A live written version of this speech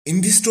In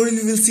this tutorial,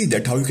 we will see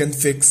that how you can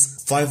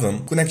fix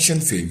FIVEM connection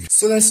failed.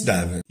 So let's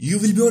dive in. You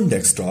will be on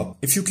desktop.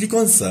 If you click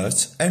on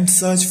search and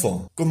search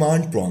for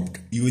command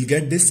prompt, you will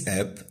get this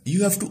app.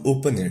 You have to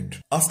open it.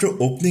 After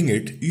opening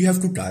it, you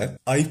have to type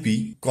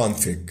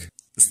ipconfig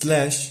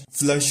 /flush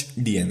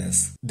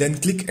DNS. Then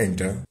click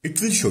enter. It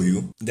will show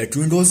you that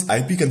Windows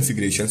IP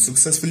configuration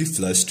successfully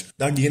flushed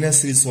the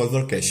DNS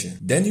resolver cache.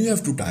 Then you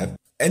have to type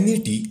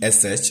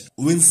netsh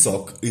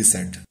winsock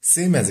reset,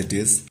 same as it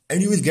is,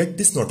 and you will get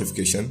this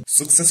notification: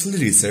 successfully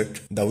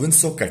reset the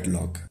winsock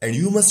catalog, and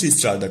you must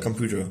restart the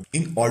computer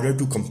in order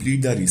to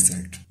complete the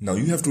reset. Now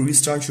you have to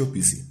restart your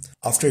PC.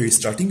 After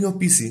restarting your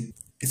PC,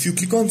 if you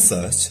click on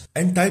search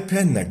and type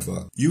here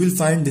network, you will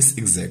find this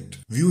exact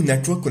view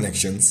network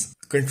connections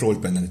control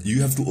panel.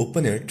 You have to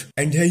open it,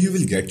 and here you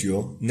will get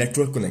your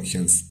network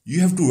connections. You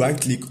have to right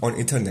click on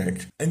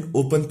Ethernet and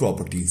open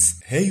properties.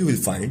 Here you will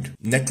find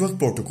network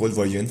protocol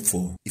version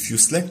 4. If you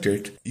select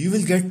it, you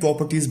will get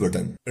properties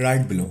button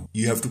right below.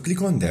 You have to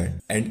click on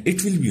that and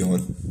it will be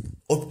on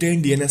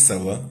obtain DNS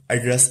server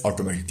address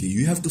automatically.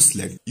 You have to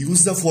select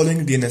use the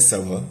following DNS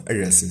server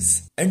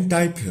addresses and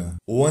type here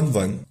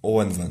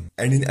 011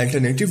 and in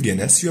alternative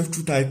DNS you have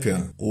to type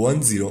here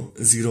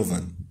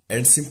 1001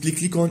 and simply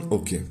click on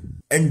OK.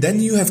 And then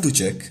you have to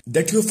check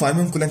that your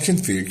FIVEM connection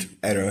failed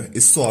error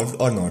is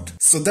solved or not.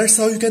 So that's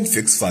how you can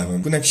fix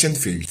FIVEM connection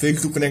failed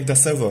to connect the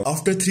server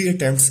after 3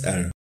 attempts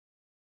error.